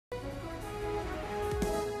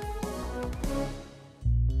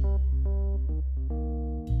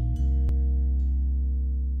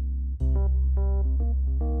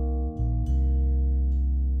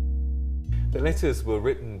The letters were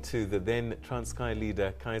written to the then Transkei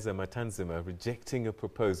leader Kaiser Matanzima, rejecting a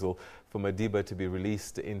proposal for Madiba to be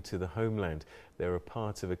released into the homeland. They're a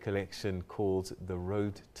part of a collection called The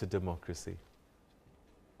Road to Democracy.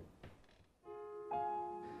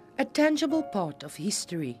 A tangible part of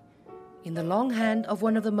history in the long hand of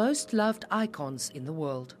one of the most loved icons in the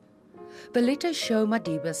world. The letters show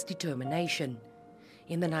Madiba's determination.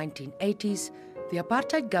 In the 1980s, the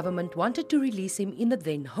apartheid government wanted to release him in the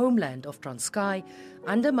then homeland of Transkei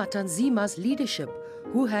under Matanzima's leadership,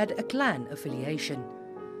 who had a clan affiliation.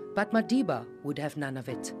 But Madiba would have none of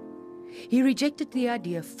it. He rejected the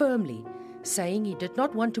idea firmly, saying he did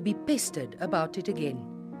not want to be pestered about it again.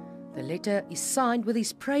 The letter is signed with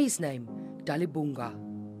his praise name, Dalibunga.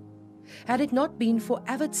 Had it not been for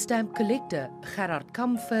avid stamp collector Gerard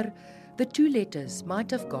Kamfer, the two letters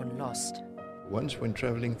might have gone lost. Once when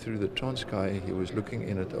travelling through the Transkei, he was looking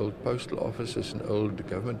in at old postal offices and old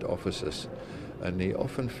government offices, and he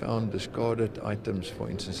often found discarded items. For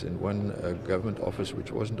instance, in one government office which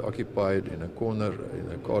wasn't occupied, in a corner, in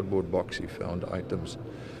a cardboard box, he found items.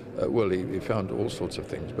 He found all sorts of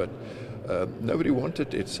things, but nobody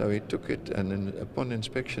wanted it, so he took it, and upon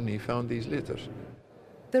inspection he found these letters.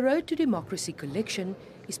 The Road to Democracy collection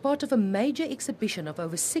is part of a major exhibition of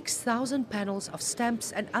over 6,000 panels of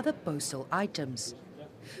stamps and other postal items.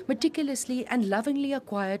 Meticulously and lovingly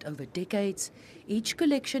acquired over decades, each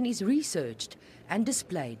collection is researched and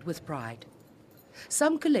displayed with pride.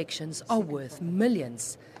 Some collections are worth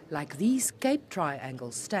millions, like these Cape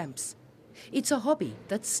Triangle stamps. It's a hobby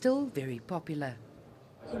that's still very popular.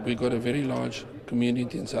 We've got a very large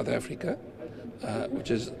community in South Africa,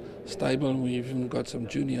 which is stable. We've even got some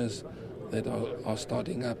juniors that are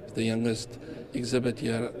starting up. The youngest exhibit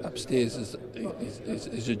here upstairs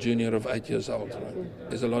is a junior of 8 years old. Right?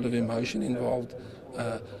 There's a lot of emotion involved,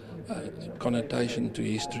 connotation to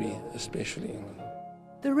history especially.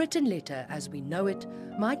 The written letter as we know it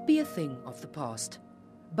might be a thing of the past.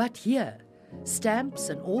 But here, stamps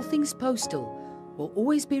and all things postal will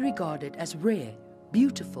always be regarded as rare,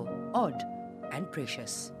 beautiful, odd and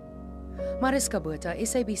precious. Mariska Botha,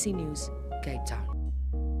 SABC News, Cape Town.